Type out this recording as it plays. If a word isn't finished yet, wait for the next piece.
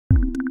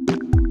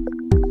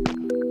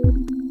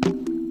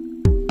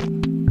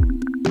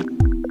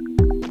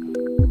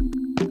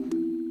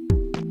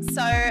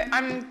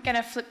I'm going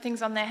to flip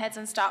things on their heads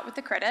and start with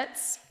the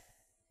credits.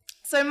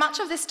 So much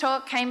of this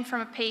talk came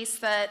from a piece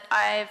that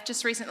I've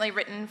just recently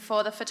written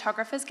for the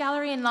Photographers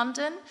Gallery in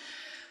London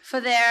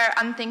for their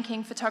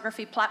Unthinking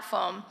Photography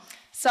platform.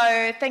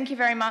 So thank you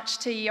very much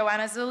to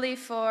Joanna Zulli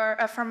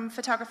from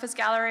Photographers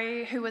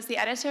Gallery, who was the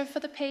editor for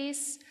the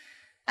piece.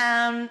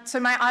 So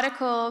my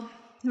article,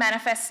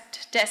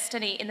 Manifest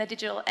Destiny in the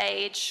Digital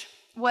Age,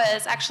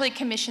 was actually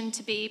commissioned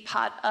to be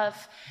part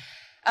of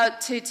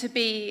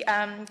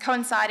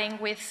coinciding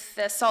with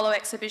the solo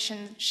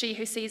exhibition She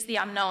Who Sees the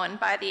Unknown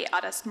by the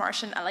artist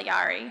Morrishan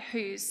Alayari,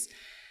 whose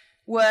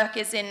work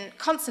is in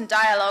constant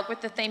dialogue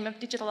with the theme of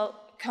digital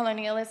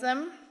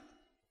colonialism.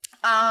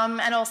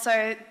 And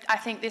also, I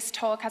think this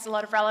talk has a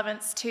lot of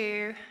relevance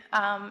to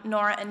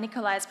Nora and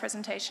Nikolai's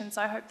presentation,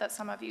 so I hope that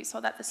some of you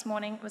saw that this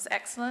morning. It was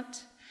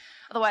excellent.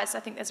 Otherwise, I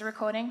think there's a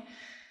recording.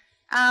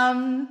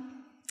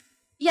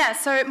 Yeah,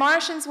 so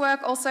Morrishan's work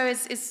also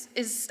is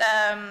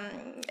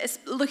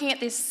looking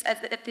at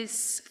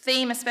this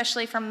theme,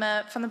 especially from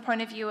the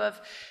point of view of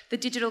the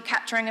digital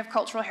capturing of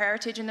cultural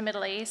heritage in the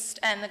Middle East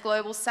and the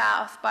global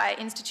South by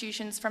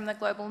institutions from the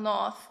global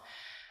North,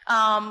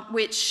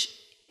 which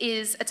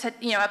is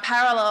a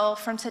parallel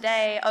from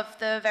today of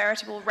the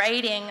veritable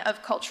raiding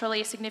of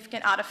culturally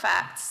significant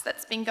artefacts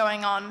that's been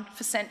going on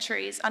for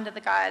centuries under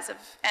the guise of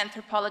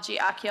anthropology,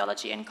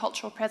 archaeology, and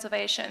cultural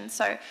preservation.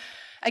 So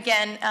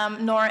again,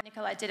 Nora and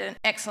Nikolai did an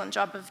excellent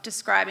job of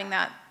describing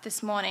that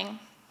this morning.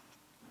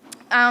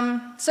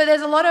 So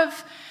there's a lot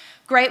of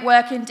great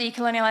work in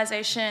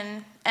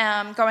decolonialization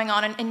going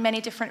on in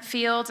many different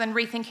fields and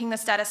rethinking the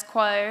status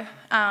quo.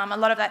 A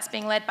lot of that's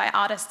being led by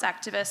artists,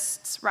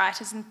 activists,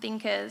 writers, and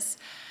thinkers.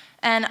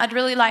 And I'd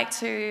really like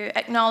to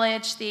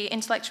acknowledge the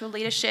intellectual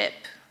leadership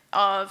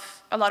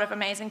of a lot of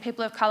amazing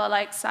people of colour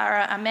like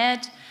Sarah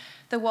Ahmed,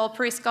 the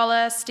Walpurgis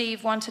scholar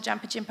Steve Wanta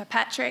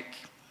Patrick,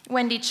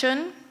 Wendy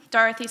Chun,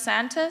 Dorothy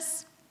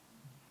Santos,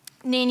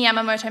 Neen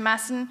Yamamoto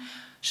Masson,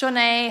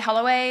 Shaunae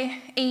Holloway,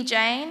 E.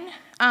 Jane,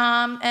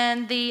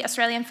 and the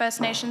Australian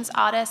First Nations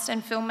artist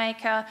and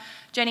filmmaker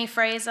Jenny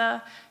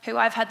Fraser, who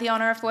I've had the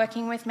honour of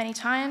working with many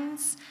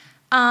times,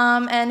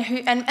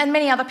 and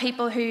many other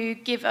people who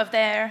give of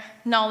their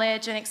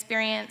knowledge and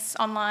experience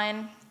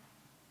online.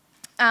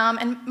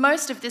 And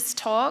most of this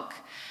talk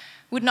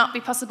would not be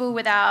possible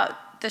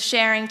without the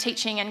sharing,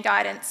 teaching and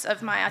guidance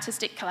of my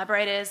artistic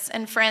collaborators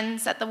and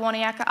friends at the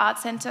Warnayaka Art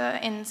Centre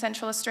in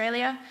Central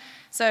Australia.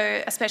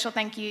 So a special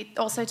thank you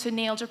also to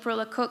Neil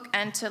Japrula-Cook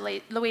and to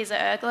Louisa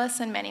Erglis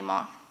and many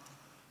more.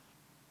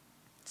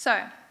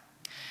 So,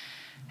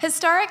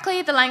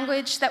 historically, the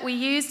language that we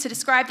use to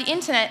describe the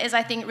internet is,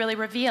 I think, really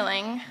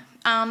revealing.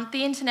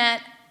 The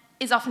internet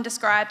is often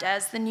described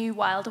as the new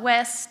Wild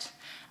West,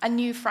 a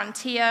new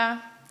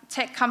frontier.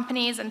 Tech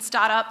companies and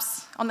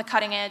startups on the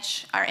cutting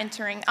edge are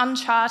entering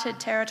uncharted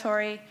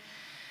territory.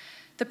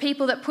 The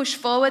people that push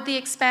forward the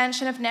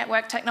expansion of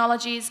network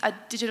technologies are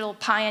digital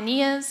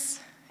pioneers,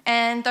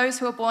 and those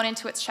who are born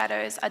into its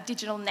shadows are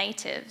digital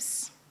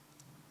natives.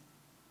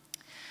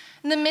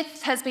 And the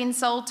myth has been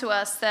sold to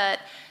us that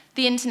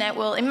the internet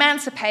will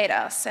emancipate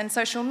us and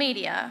social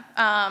media.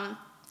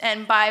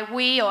 And by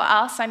we or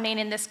us, I mean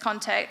in this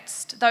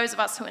context, those of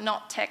us who are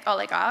not tech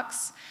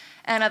oligarchs,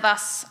 and are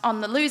thus on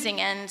the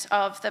losing end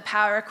of the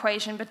power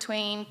equation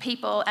between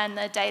people and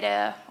the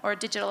data or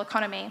digital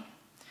economy.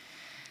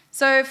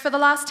 So for the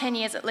last 10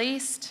 years at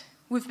least,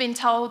 we've been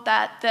told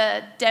that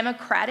the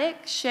democratic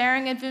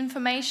sharing of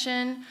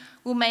information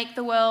will make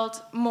the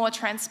world more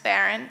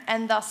transparent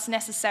and thus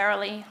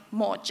necessarily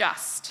more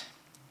just.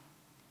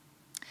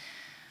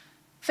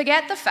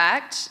 Forget the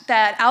fact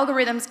that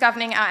algorithms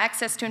governing our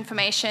access to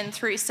information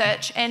through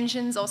search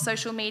engines or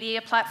social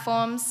media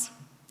platforms.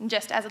 And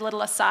just as a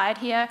little aside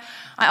here,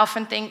 I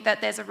often think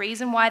that there's a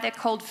reason why they're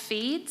called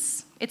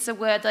feeds. It's a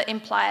word that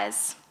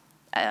implies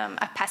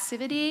a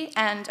passivity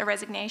and a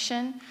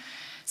resignation.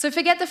 So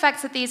forget the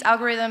fact that these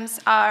algorithms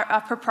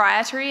are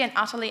proprietary and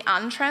utterly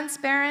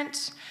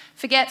untransparent.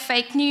 Forget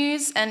fake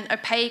news and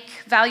opaque,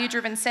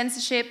 value-driven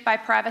censorship by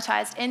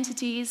privatized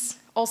entities,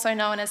 also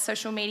known as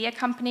social media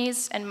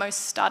companies and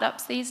most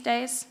startups these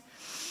days.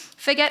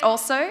 Forget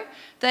also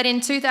that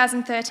in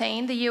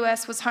 2013, the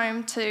US was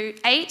home to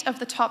 8 of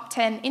the top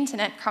 10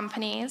 internet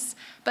companies,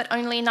 but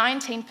only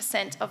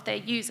 19% of their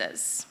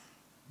users.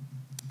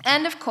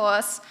 And of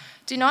course,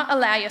 do not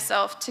allow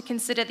yourself to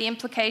consider the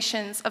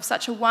implications of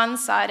such a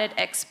one-sided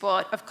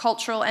export of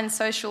cultural and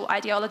social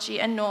ideology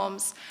and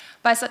norms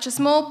by such a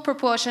small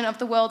proportion of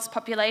the world's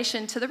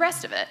population to the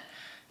rest of it,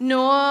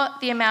 nor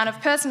the amount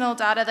of personal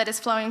data that is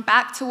flowing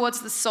back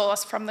towards the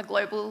source from the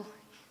global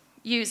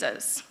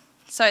users.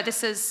 So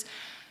this is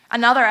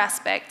another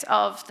aspect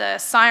of the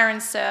siren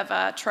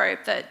server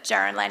trope that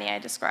Jaron Lanier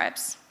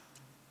describes.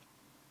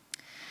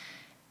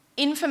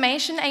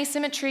 Information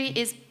asymmetry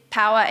is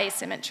power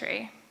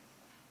asymmetry.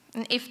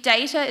 And if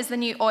data is the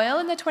new oil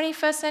in the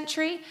 21st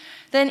century,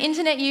 then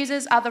internet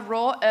users are the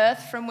raw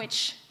earth from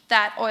which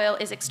that oil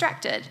is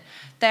extracted.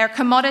 They're a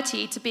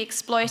commodity to be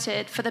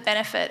exploited for the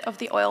benefit of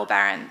the oil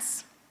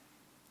barons.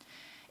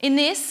 In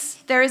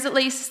this, there is at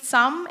least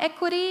some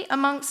equity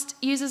amongst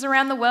users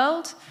around the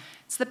world.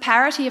 It's the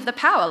parity of the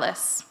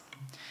powerless.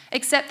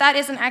 Except that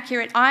isn't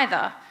accurate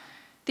either.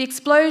 The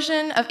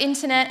explosion of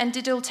internet and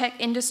digital tech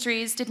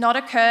industries did not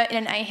occur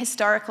in an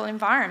ahistorical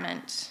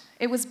environment.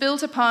 It was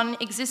built upon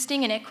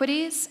existing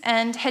inequities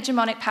and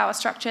hegemonic power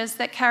structures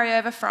that carry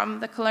over from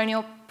the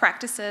colonial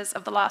practices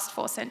of the last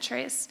 4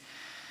 centuries.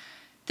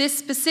 This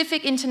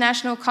specific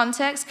international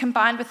context,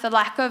 combined with the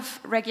lack of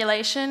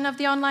regulation of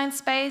the online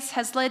space,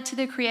 has led to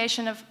the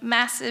creation of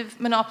massive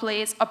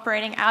monopolies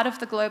operating out of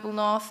the global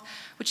north,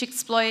 which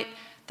exploit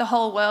the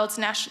whole world's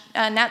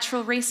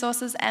natural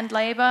resources and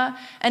labour,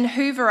 and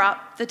hoover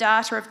up the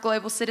data of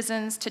global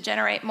citizens to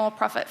generate more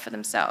profit for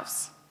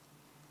themselves.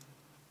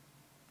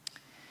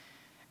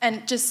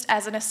 And just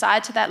as an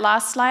aside to that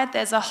last slide,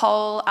 there's a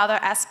whole other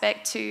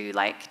aspect to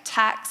like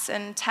tax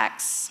and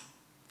tax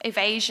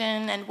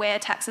evasion and where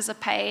taxes are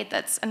paid.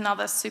 That's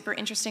another super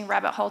interesting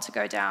rabbit hole to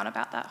go down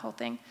about that whole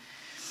thing.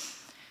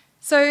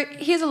 So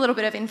here's a little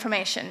bit of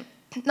information.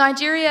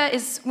 Nigeria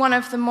is one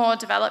of the more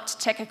developed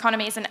tech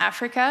economies in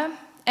Africa,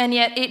 and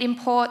yet it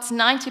imports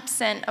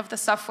 90% of the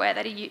software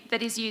that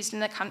is used in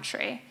the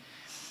country.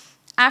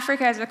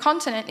 Africa as a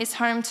continent is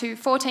home to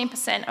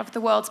 14% of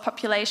the world's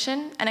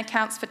population and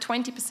accounts for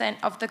 20%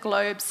 of the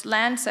globe's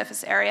land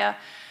surface area,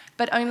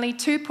 but only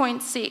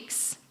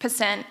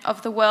 2.6%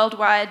 of the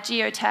worldwide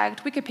geotagged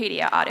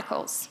Wikipedia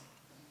articles.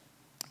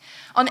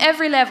 On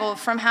every level,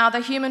 from how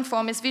the human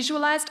form is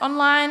visualized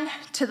online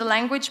to the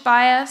language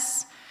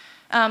bias,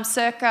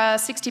 circa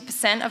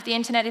 60% of the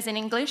internet is in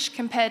English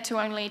compared to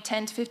only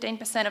 10 to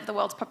 15% of the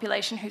world's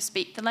population who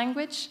speak the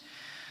language.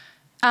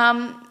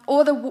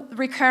 Or the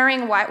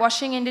recurring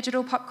whitewashing in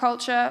digital pop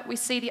culture, we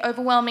see the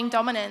overwhelming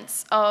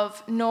dominance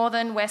of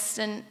northern,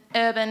 western,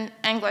 urban,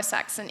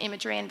 Anglo-Saxon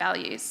imagery and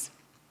values.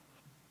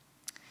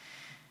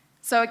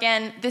 So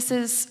again, this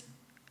is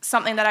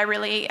something that I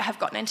really have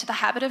gotten into the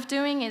habit of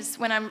doing, is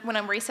when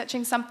I'm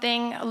researching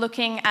something,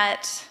 looking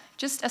at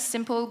just a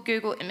simple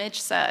Google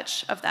image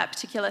search of that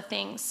particular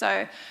thing.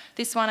 So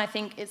this one I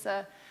think is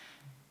a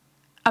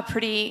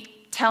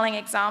pretty telling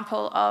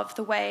example of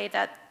the way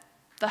that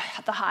the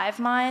hive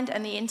mind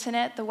and the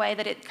internet, the way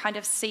that it kind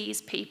of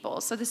sees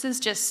people. So this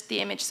is just the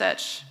image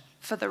search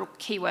for the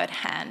keyword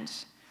hand.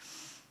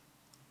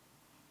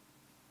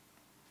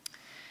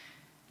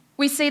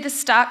 We see the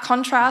stark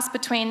contrast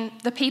between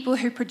the people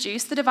who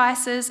produce the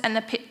devices and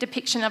the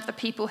depiction of the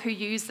people who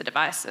use the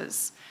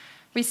devices.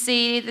 We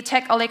see the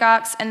tech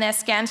oligarchs and their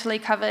scantily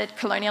covered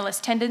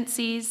colonialist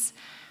tendencies.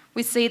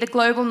 We see the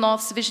global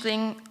north's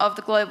visioning of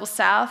the global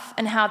south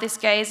and how this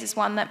gaze is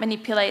one that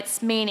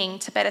manipulates meaning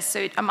to better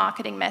suit a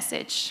marketing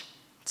message.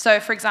 So,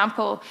 for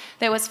example,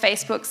 there was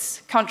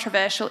Facebook's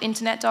controversial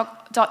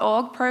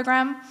internet.org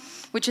program,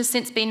 which has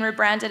since been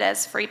rebranded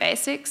as Free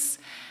Basics.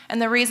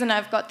 And the reason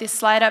I've got this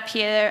slide up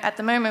here at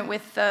the moment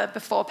with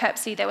before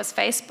Pepsi, there was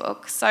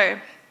Facebook. So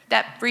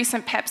that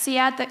recent Pepsi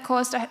ad that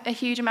caused a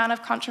huge amount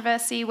of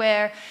controversy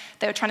where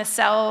they were trying to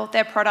sell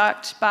their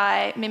product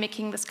by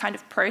mimicking this kind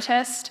of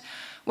protest.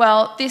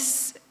 Well,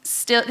 this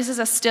is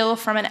a still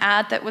from an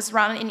ad that was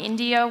run in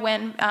India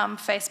when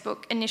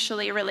Facebook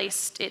initially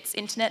released its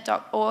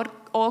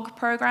internet.org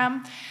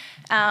program.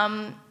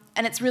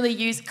 And it's really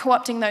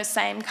co-opting those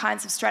same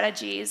kinds of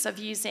strategies of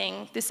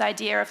using this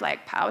idea of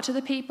like power to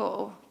the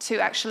people to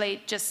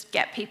actually just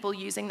get people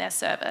using their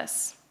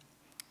service.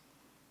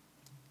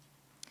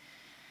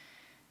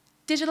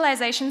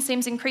 Digitalisation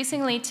seems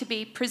increasingly to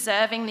be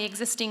preserving the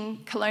existing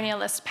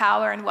colonialist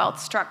power and wealth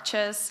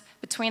structures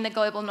between the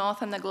global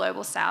north and the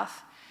global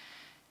south.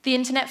 The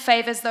internet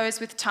favours those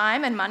with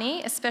time and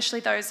money, especially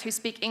those who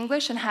speak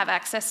English and have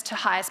access to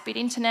high-speed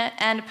internet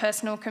and a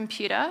personal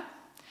computer.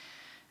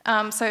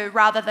 So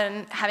rather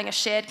than having a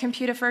shared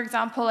computer, for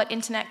example, at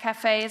internet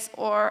cafes,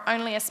 or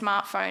only a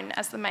smartphone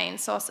as the main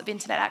source of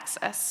internet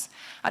access,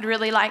 I'd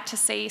really like to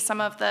see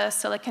some of the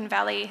Silicon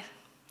Valley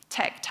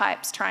tech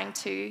types trying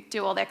to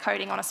do all their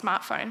coding on a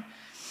smartphone.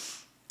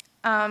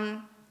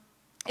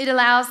 It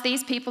allows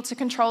these people to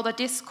control the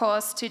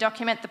discourse, to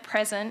document the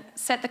present,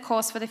 set the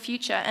course for the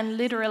future, and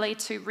literally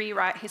to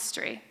rewrite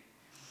history.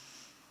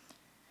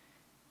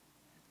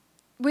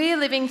 We are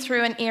living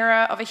through an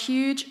era of a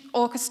huge,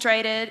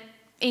 orchestrated,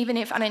 even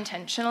if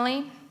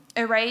unintentionally,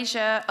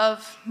 erasure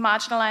of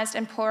marginalised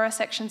and poorer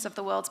sections of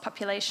the world's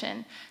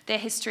population, their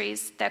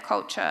histories, their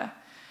culture.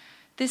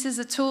 This is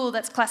a tool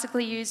that's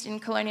classically used in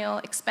colonial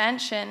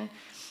expansion,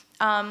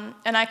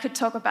 and I could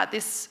talk about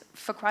this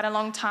for quite a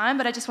long time,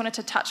 but I just wanted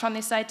to touch on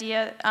this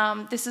idea.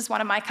 This is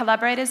one of my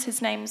collaborators.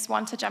 His name's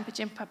Wanta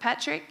Jampajimpa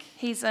Patrick.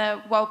 He's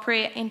a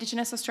Warlpiri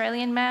Indigenous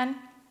Australian man.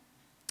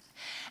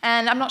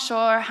 And I'm not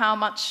sure how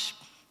much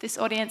this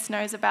audience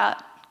knows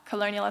about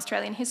colonial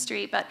Australian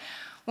history, but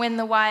when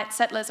the white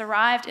settlers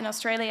arrived in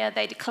Australia,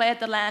 they declared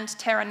the land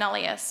terra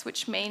nullius,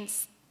 which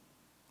means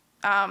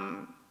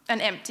an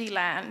empty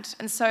land.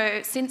 And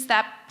so since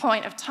that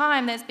point of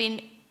time, there's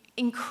been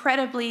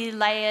incredibly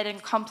layered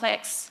and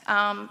complex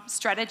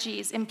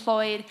strategies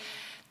employed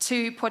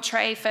to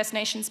portray First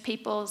Nations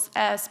peoples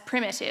as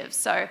primitive.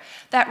 So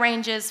that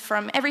ranges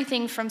from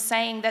everything from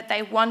saying that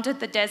they wandered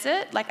the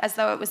desert, like as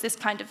though it was this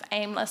kind of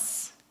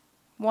aimless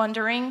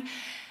wandering,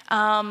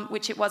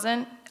 which it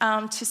wasn't,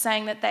 to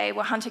saying that they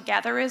were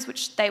hunter-gatherers,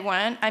 which they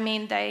weren't. I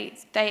mean, they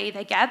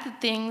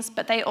gathered things,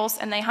 but they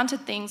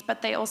hunted things,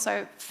 but they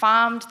also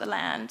farmed the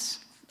land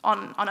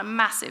on a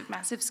massive,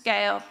 massive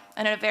scale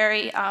and in a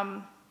very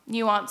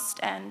nuanced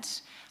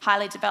and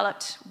highly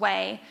developed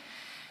way.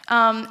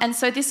 And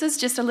so this is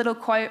just a little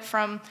quote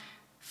from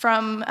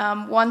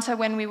Wanta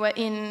when we were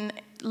in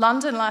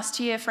London last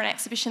year for an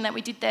exhibition that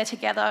we did there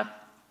together.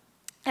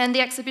 And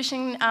the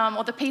exhibition,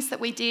 or the piece that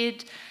we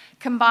did,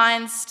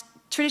 combines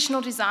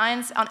traditional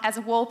designs as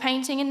a wall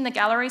painting in the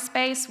gallery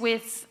space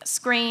with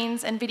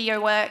screens and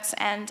video works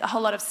and a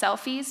whole lot of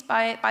selfies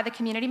by the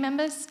community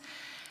members.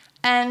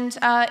 And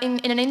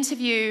in an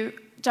interview,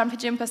 Jumpa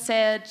Jumpa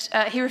said,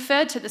 he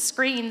referred to the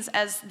screens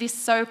as this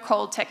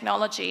so-called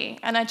technology.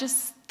 And I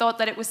just thought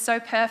that it was so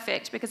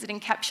perfect because it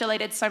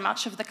encapsulated so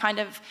much of the kind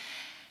of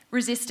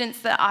resistance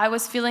that I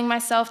was feeling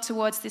myself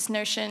towards this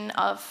notion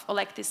of, or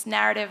like this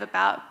narrative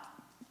about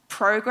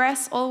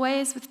progress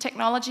always with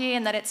technology,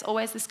 and that it's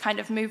always this kind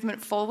of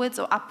movement forwards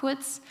or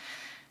upwards.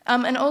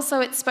 And also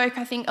it spoke,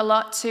 I think, a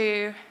lot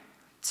to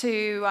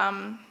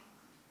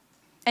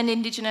an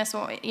Indigenous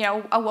or, you know,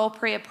 a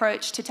Warlpiri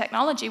approach to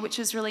technology, which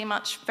is really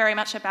very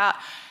much about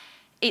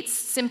it's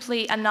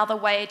simply another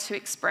way to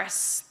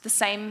express the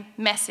same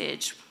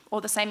message or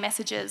the same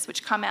messages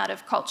which come out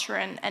of culture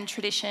and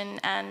tradition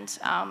and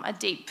a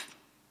deep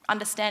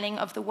understanding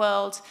of the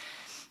world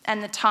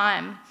and the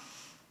time.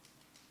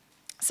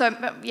 So,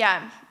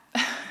 yeah,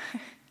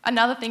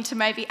 another thing to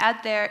maybe add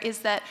there is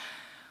that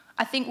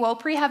I think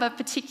Warlpiri have a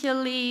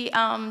particularly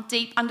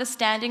deep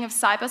understanding of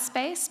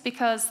cyberspace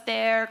because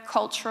their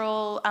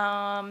cultural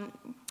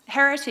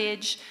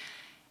heritage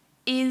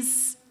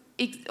is,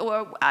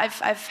 or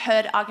I've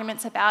heard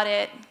arguments about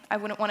it. I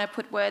wouldn't want to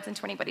put words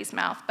into anybody's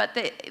mouth, but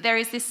there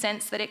is this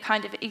sense that it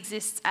kind of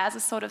exists as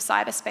a sort of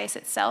cyberspace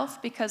itself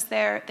because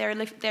they're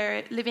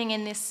living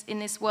in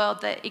this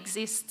world that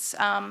exists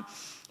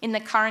in the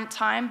current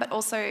time, but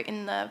also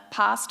in the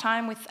past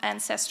time with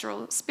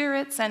ancestral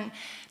spirits, and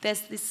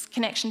there's this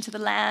connection to the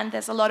land.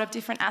 There's a lot of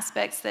different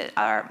aspects that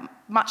are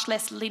much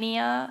less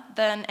linear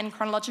and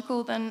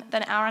chronological than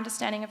our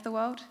understanding of the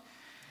world.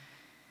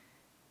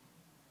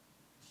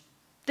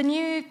 The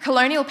new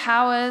colonial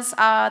powers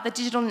are the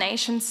digital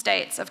nation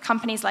states of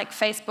companies like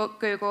Facebook,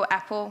 Google,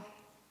 Apple,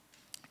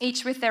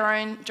 each with their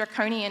own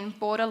draconian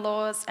border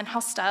laws and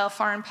hostile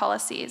foreign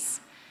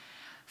policies.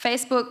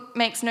 Facebook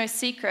makes no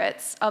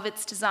secrets of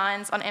its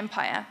designs on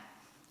empire.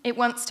 It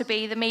wants to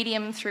be the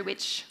medium through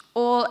which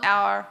all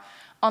our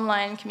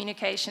online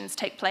communications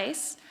take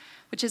place,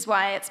 which is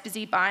why it's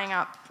busy buying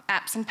up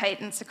apps and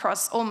patents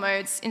across all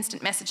modes,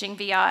 instant messaging,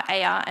 VR,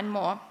 AR, and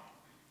more.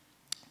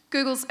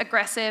 Google's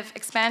aggressive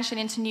expansion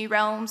into new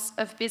realms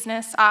of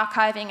business,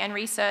 archiving, and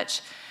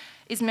research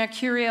is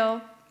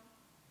mercurial,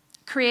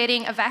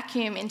 creating a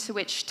vacuum into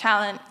which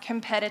talent,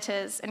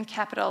 competitors, and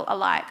capital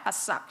alike are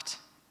sucked.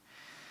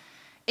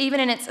 Even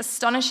in its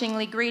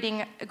astonishingly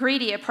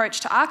greedy approach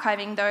to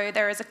archiving, though,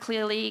 there is a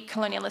clearly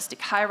colonialistic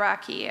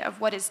hierarchy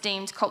of what is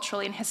deemed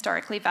culturally and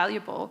historically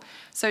valuable.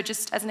 So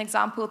just as an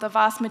example, the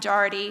vast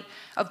majority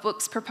of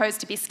books proposed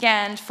to be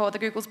scanned for the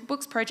Google's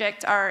Books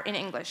project are in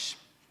English.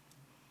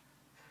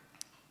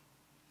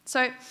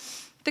 So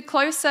the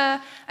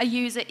closer a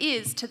user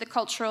is to the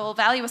cultural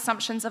value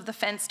assumptions of the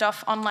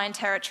fenced-off online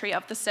territory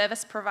of the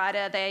service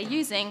provider they are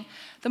using,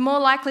 the more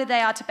likely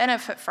they are to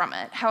benefit from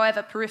it,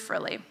 however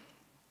peripherally.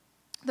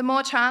 The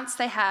more chance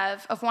they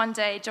have of one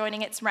day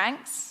joining its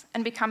ranks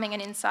and becoming an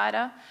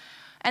insider,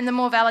 and the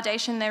more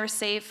validation they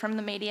receive from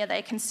the media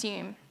they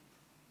consume.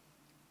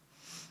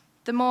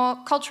 The more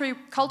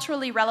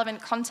culturally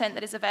relevant content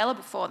that is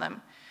available for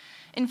them.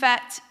 In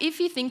fact, if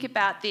you think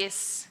about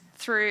this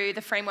through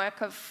the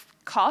framework of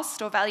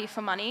cost or value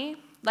for money,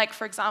 like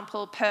for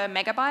example per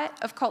megabyte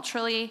of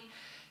culturally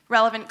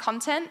relevant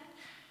content,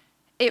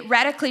 it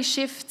radically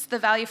shifts the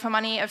value for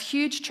money of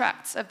huge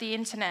tracts of the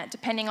internet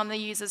depending on the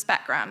user's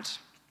background.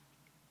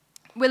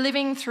 We're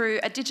living through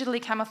a digitally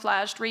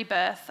camouflaged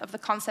rebirth of the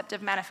concept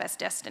of manifest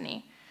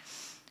destiny.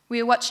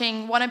 We are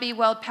watching wannabe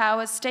world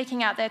powers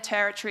staking out their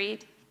territory,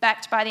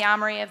 backed by the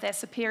armory of their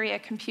superior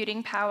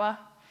computing power.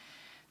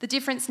 The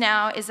difference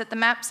now is that the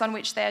maps on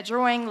which they are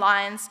drawing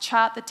lines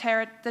chart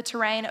the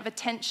terrain of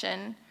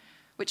attention,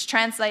 which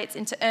translates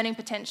into earning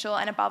potential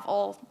and, above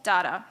all,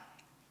 data.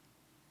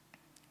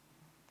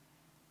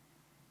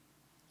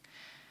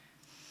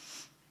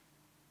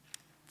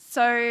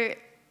 So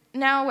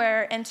now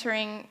we're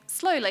entering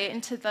slowly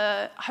into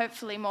the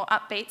hopefully more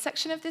upbeat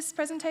section of this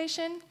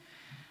presentation.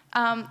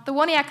 The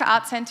Warnayaka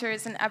Art Centre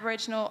is an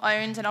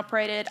Aboriginal-owned and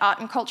operated art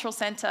and cultural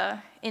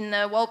centre in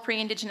the Warlpiri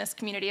Indigenous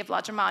community of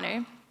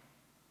Lajamanu.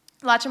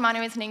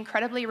 Lajamanu is an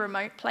incredibly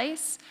remote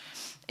place.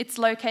 It's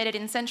located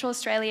in Central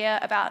Australia,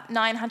 about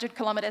 900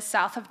 kilometres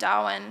south of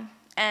Darwin,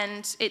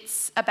 and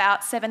it's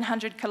about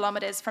 700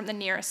 kilometres from the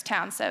nearest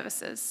town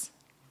services.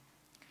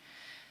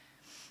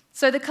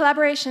 So the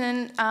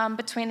collaboration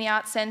between the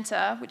Art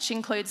Centre, which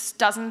includes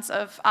dozens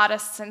of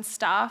artists and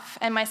staff,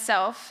 and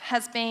myself,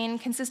 has been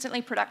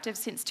consistently productive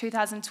since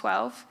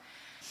 2012.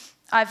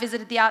 I've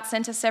visited the Art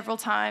Centre several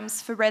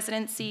times for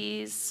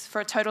residencies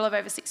for a total of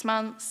over 6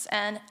 months,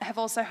 and have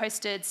also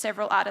hosted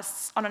several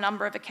artists on a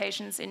number of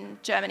occasions in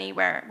Germany,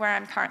 where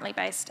I'm currently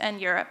based, and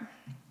Europe.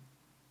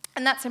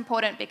 And that's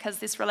important because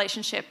this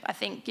relationship, I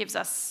think, gives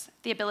us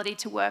the ability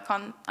to work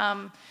on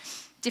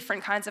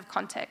different kinds of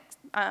content.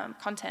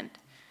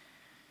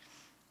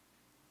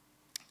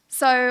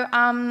 So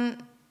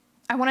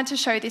I wanted to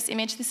show this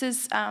image. This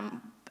is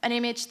an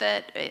image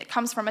that it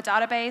comes from a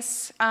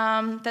database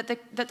that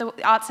the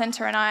Art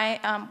Centre and I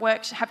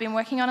have been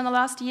working on in the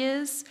last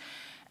years.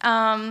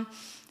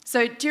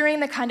 So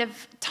during the kind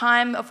of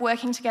time of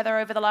working together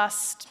over the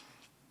last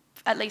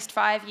at least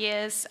 5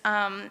 years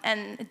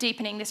and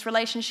deepening this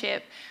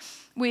relationship,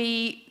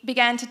 we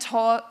began to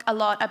talk a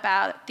lot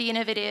about the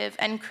innovative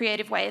and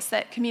creative ways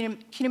that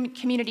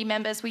community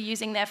members were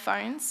using their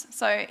phones.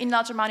 So in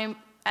larger Manu,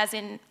 as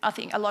in, I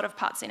think, a lot of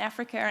parts in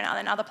Africa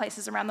and other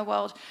places around the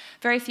world,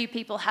 very few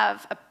people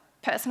have a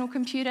personal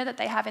computer that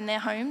they have in their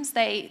homes.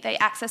 They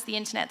access the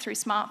internet through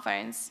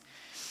smartphones.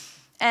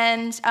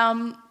 And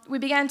we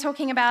began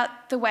talking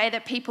about the way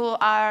that people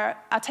are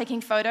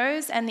taking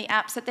photos and the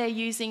apps that they're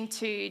using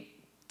to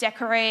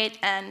decorate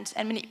and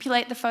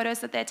manipulate the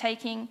photos that they're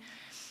taking.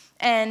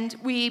 And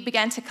we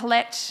began to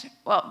collect,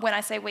 well, when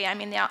I say we, I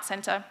mean the Art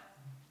Centre,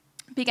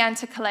 began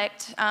to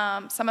collect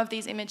some of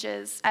these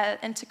images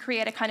and to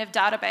create a kind of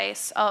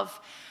database of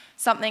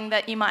something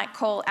that you might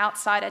call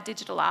outsider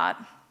digital art.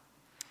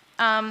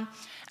 And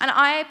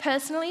I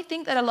personally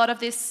think that a lot of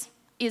this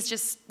is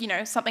just, you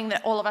know, something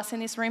that all of us in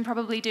this room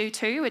probably do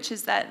too, which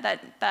is that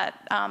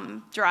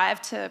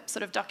drive to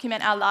sort of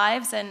document our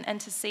lives and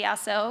to see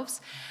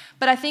ourselves.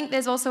 But I think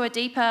there's also a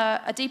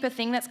deeper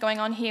thing that's going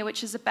on here,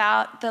 which is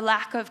about the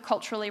lack of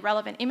culturally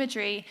relevant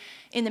imagery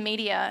in the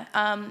media.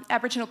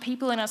 Aboriginal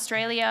people in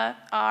Australia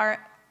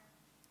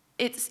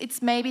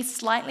it's maybe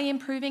slightly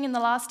improving in the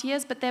last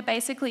years, but they're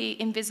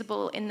basically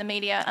invisible in the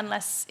media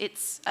unless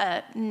it's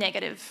a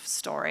negative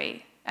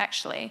story,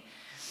 actually.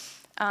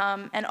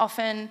 And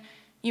often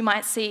you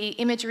might see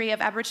imagery of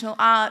Aboriginal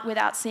art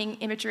without seeing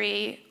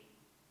imagery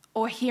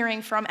or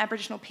hearing from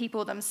Aboriginal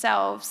people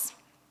themselves.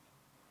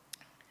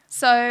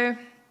 So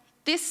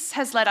this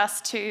has led us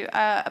to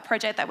a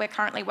project that we're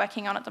currently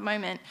working on at the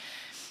moment,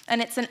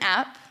 and it's an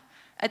app.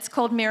 It's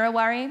called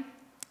Worry,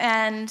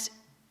 and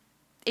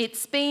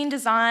it's been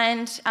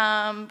designed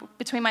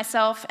between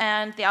myself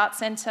and the Art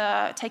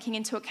Centre, taking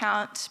into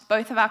account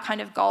both of our kind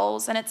of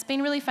goals, and it's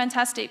been really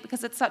fantastic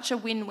because it's such a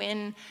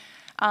win-win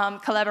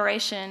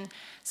collaboration.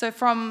 So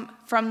from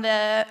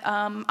the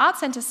Art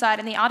Centre side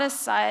and the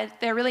artist side,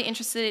 they're really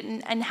interested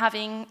in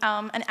having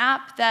an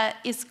app that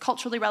is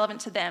culturally relevant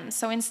to them.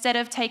 So instead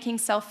of taking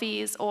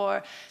selfies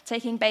or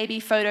taking baby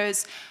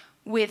photos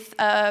with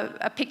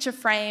a picture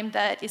frame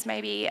that is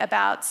maybe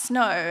about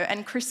snow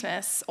and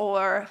Christmas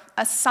or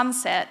a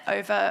sunset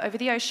over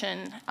the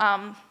ocean,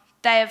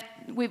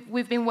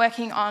 we've been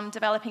working on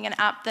developing an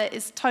app that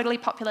is totally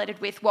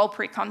populated with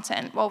Warlpiri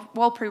content,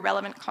 Warlpiri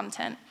relevant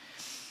content.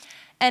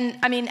 And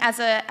I mean, as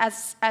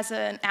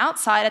an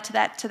outsider to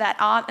that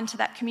art and to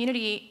that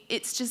community,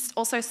 it's just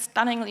also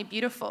stunningly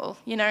beautiful,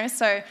 you know.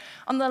 So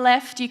on the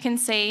left, you can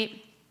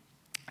see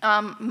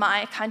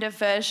my kind of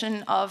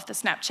version of the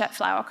Snapchat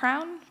flower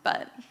crown,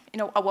 but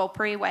in a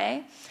Warlpiri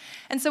way.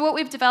 And so what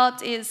we've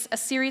developed is a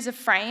series of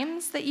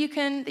frames that you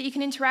can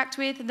interact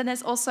with, and then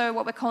there's also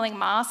what we're calling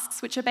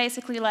masks, which are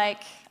basically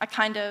like a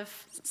kind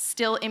of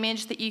still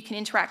image that you can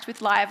interact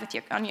with live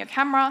on your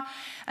camera.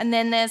 And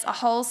then there's a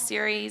whole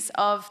series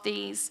of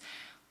these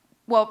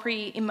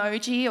Warlpiri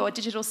emoji or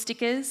digital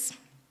stickers.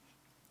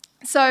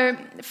 So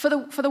for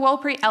the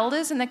Warlpiri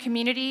elders in the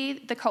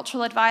community, the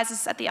cultural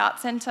advisors at the Art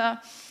Centre,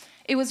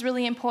 it was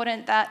really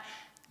important that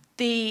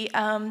the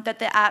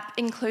app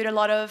include a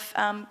lot of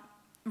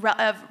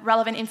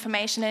relevant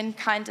information and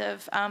kind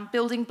of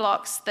building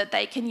blocks that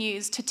they can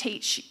use to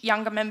teach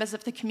younger members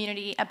of the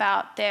community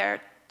about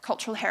their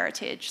cultural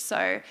heritage.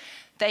 So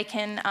they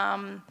can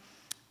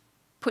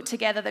put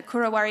together the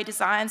Kurawari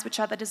designs, which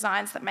are the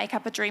designs that make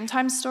up a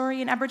Dreamtime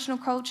story in Aboriginal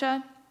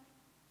culture.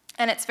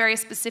 And it's very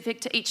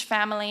specific to each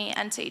family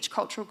and to each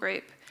cultural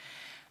group.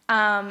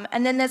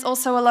 And then there's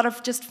also a lot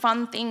of just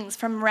fun things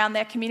from around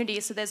their community.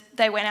 So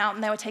they went out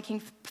and they were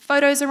taking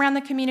photos around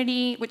the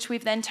community, which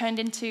we've then turned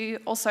into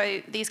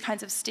also these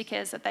kinds of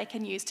stickers that they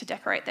can use to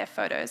decorate their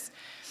photos.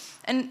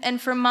 And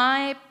from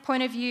my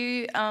point of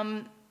view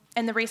and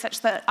the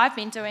research that I've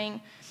been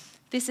doing,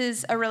 this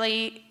is a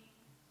really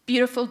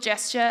beautiful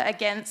gesture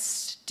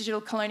against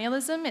digital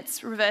colonialism.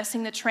 It's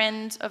reversing the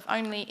trend of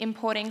only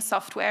importing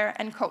software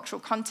and cultural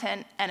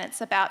content, and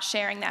it's about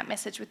sharing that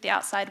message with the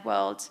outside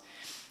world.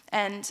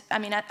 And I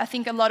mean, I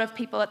think a lot of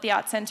people at the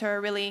Art Centre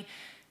are really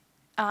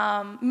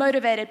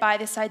motivated by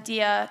this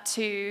idea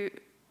to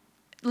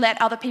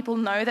let other people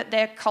know that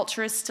their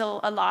culture is still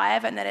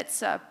alive and that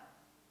it's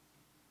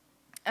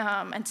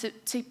and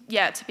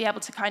to be able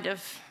to kind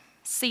of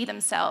see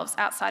themselves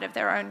outside of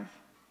their own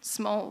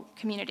small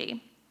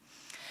community.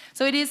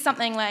 So it is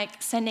something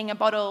like sending a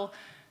bottle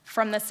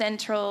from the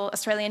central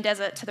Australian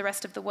desert to the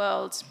rest of the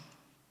world.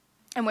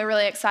 And we're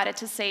really excited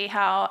to see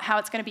how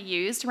it's going to be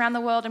used around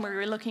the world, and we're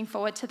really looking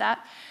forward to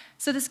that.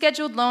 So the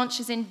scheduled launch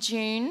is in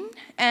June,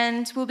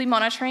 and we'll be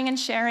monitoring and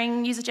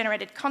sharing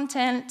user-generated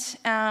content,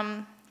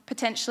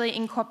 potentially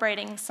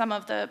incorporating some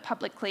of the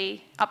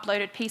publicly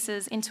uploaded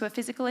pieces into a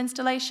physical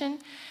installation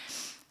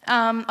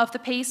of the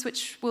piece,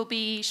 which will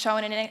be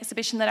shown in an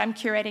exhibition that I'm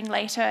curating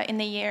later in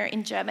the year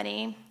in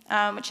Germany,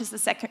 which is the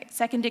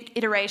second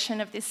iteration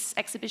of this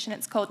exhibition.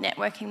 It's called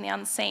Networking the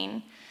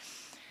Unseen.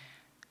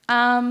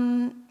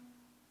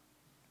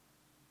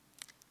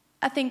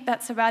 I think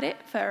that's about it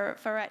for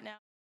right now.